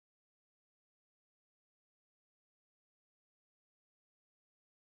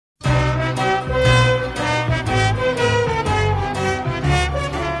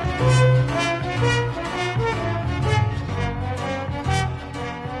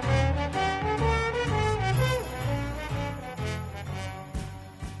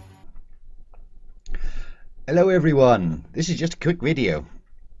Hello everyone, this is just a quick video.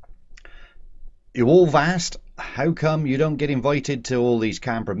 You all asked how come you don't get invited to all these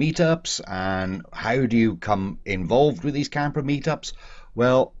camper meetups and how do you come involved with these camper meetups?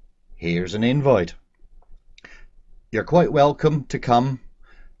 Well, here's an invite. You're quite welcome to come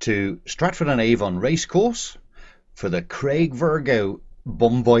to Stratford-on-Avon Racecourse for the Craig Virgeo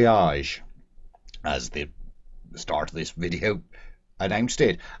Bon Voyage, as the start of this video announced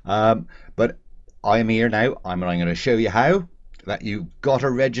it. But I'm here now. I'm going to show you how that you've got to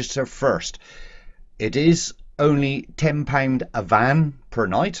register first. It is only £10 a van per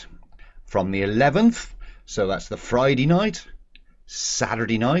night from the 11th, so that's the Friday night,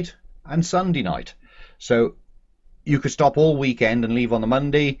 Saturday night and Sunday night. So you could stop all weekend and leave on the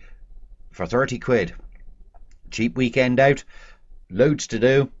Monday for 30 quid. Cheap weekend out, loads to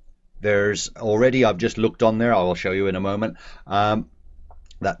do. There's already, I've just looked on there, I will show you in a moment,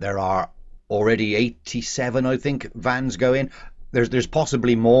 that there are already 87, I think, vans going. There's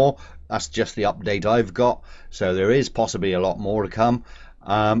possibly more. That's just the update I've got. So there is possibly a lot more to come.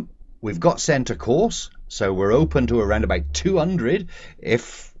 We've got centre course, so we're open to around about 200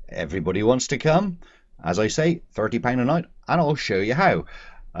 if everybody wants to come. As I say, £30 a night, and I'll show you how.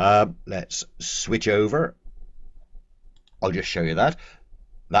 Let's switch over. I'll just show you that.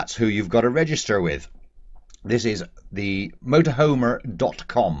 That's who you've got to register with. This is the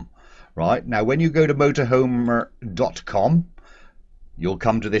motorhomer.com. Right, now when you go to motorhomer.com, you'll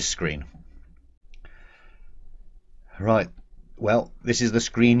come to this screen. Right, well, this is the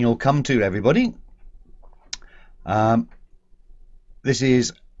screen you'll come to, everybody. This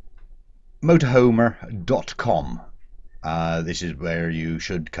is motorhomer.com. This is where you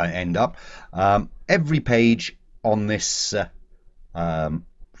should end up. Every page on this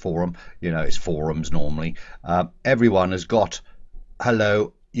forum, you know, it's forums normally, everyone has got,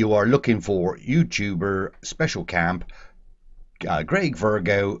 hello, you are looking for YouTuber special camp, Craig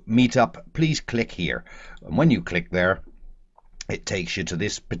Virgeo meetup, please click here. And when you click there, it takes you to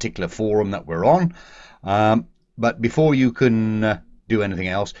this particular forum that we're on. But before you can do anything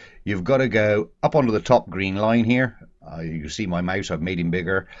else, you've got to go up onto the top green line here. You can see my mouse, I've made him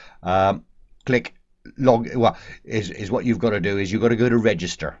bigger. Click log. Well, is what you've got to do is you've got to go to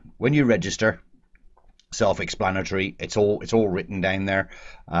register. When you register, self-explanatory, it's all written down there.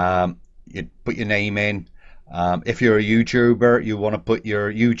 You put your name in. If you're a YouTuber, you want to put your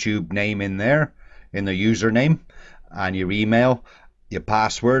YouTube name in there, in the username, and your email, your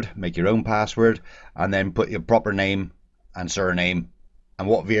password, make your own password, and then put your proper name and surname and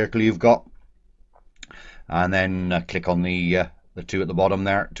what vehicle you've got, and then click on the two at the bottom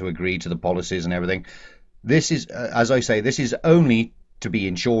there to agree to the policies and everything. This is, as I say, this is only to be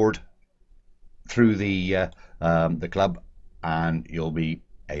insured through the club, and you'll be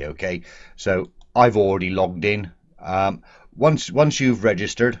a-okay. So I've already logged in. Once you've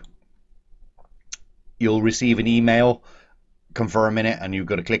registered, you'll receive an email confirming it, and you've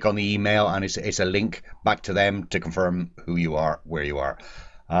got to click on the email, and it's a link back to them to confirm who you are, where you are.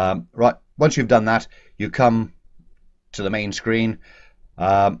 Right, once you've done that, you come to the main screen.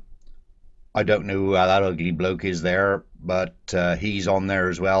 I don't know who that ugly bloke is there, but he's on there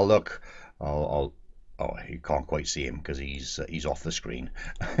as well. Look, oh, you can't quite see him because he's off the screen.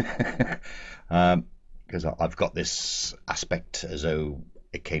 Because I've got this aspect as though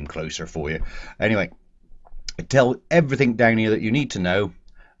it came closer for you. Anyway, I tell everything down here that you need to know.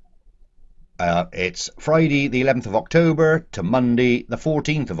 It's Friday the 11th of October to Monday the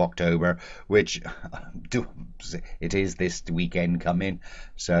 14th of October, which it is this weekend coming,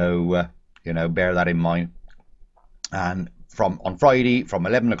 so you know, bear that in mind. And on Friday from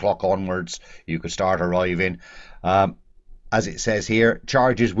 11 o'clock onwards, you could start arriving. As it says here,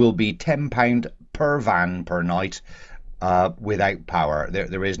 charges will be £10 per van per night, without power.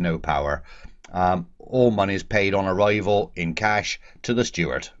 There is no power. All money is paid on arrival in cash to the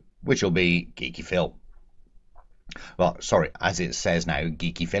steward, which will be Geeky Phil. Well, sorry, as it says now,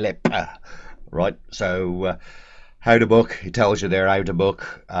 Geeky Philip. Right, so how to book, it tells you there how to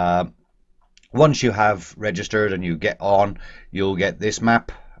book. Once you have registered and you get on, you'll get this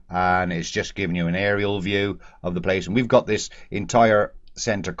map, and it's just giving you an aerial view of the place. And we've got this entire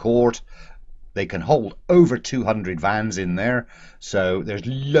centre court. They can hold over 200 vans in there, so there's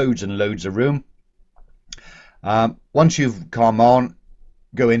loads and loads of room. Once you've come on,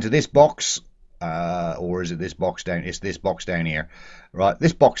 go into this box, or is it this box down? It's this box down here. Right,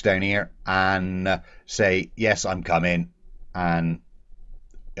 this box down here, and say, yes, I'm coming, and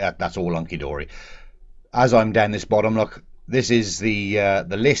that's all hunky-dory. As I'm down this bottom, look, this is the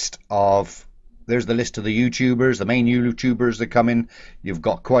list of there's the list of the YouTubers, the main YouTubers that come in. You've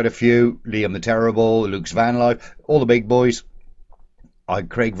got quite a few: Liam the Terrible, Luke's Van Life, all the big boys.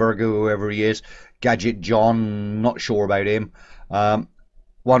 Craig Virgeo, whoever he is, Gadget John, not sure about him.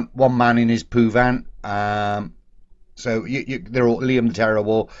 One man in his poo van. So they're all Liam the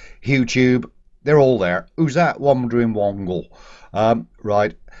Terrible, YouTube. They're all there. Who's that? Wandering Womble.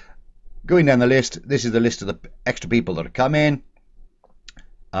 Right. Going down the list, this is the list of the extra people that have come in.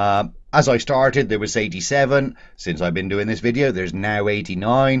 As I started, there was 87. Since I've been doing this video, there's now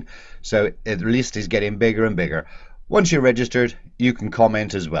 89. So the list is getting bigger and bigger. Once you're registered, you can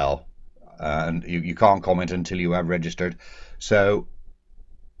comment as well. And you can't comment until you have registered. So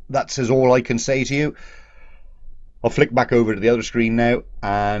that's all I can say to you. I'll flick back over to the other screen now,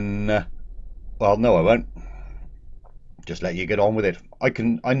 and well, no, I won't. Just let you get on with it.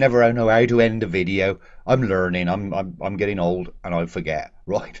 I never know how to end a video. I'm learning. I'm getting old, and I forget.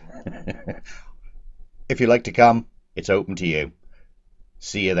 Right. If you'd like to come, it's open to you.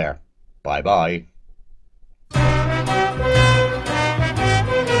 See you there. Bye bye.